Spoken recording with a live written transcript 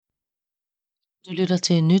Du lytter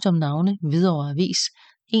til Nyt om Navne, Hvidovre Avis,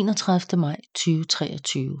 31. maj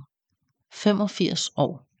 2023. 85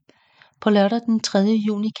 år. På lørdag den 3.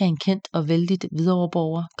 juni kan en kendt og vældigt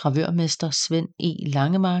Hvidovreborger, gravørmester Sven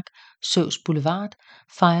Langemark, Søs Boulevard,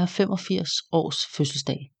 fejre 85 års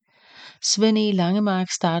fødselsdag. Sven Langemark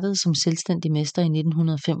startede som selvstændig mester i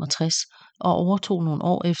 1965 og overtog nogle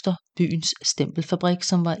år efter byens stempelfabrik,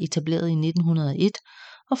 som var etableret i 1901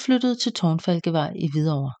 og flyttede til Tårnfalkevej i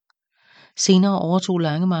Hvidovre. Senere overtog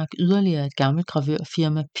Langemark yderligere et gammelt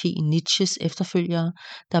gravørfirma P. Nietzsches efterfølgere,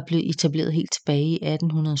 der blev etableret helt tilbage i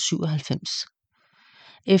 1897.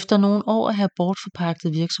 Efter nogle år at have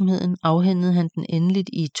bortforpagtet virksomheden, afhændede han den endeligt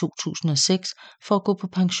i 2006 for at gå på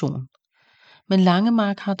pension. Men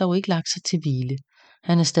Langemark har dog ikke lagt sig til hvile.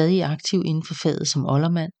 Han er stadig aktiv inden for faget som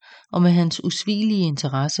oldermand, og med hans usvigelige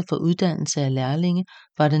interesse for uddannelse af lærlinge,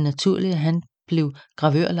 var det naturligt, at han blev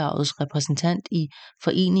gravørlavets repræsentant i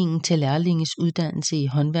Foreningen til Lærlinges Uddannelse i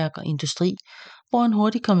Håndværk og Industri, hvor han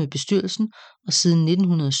hurtigt kom i bestyrelsen og siden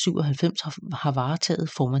 1997 har varetaget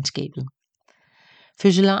formandskabet.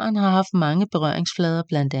 Fødselaren har haft mange berøringsflader,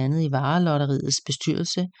 blandt andet i Varelotteriets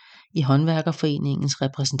bestyrelse, i Håndværkerforeningens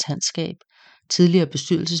repræsentantskab, tidligere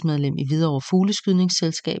bestyrelsesmedlem i Hvidovre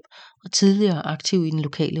Fugleskydningsselskab og tidligere aktiv i den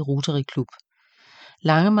lokale Rotary-klub.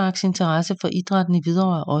 Langemarks interesse for idrætten i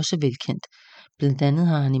Hvidovre er også velkendt. Blandt andet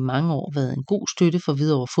har han i mange år været en god støtte for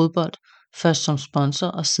Hvidovre Fodbold, først som sponsor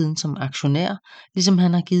og siden som aktionær, ligesom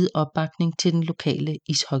han har givet opbakning til den lokale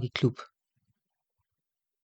ishockeyklub.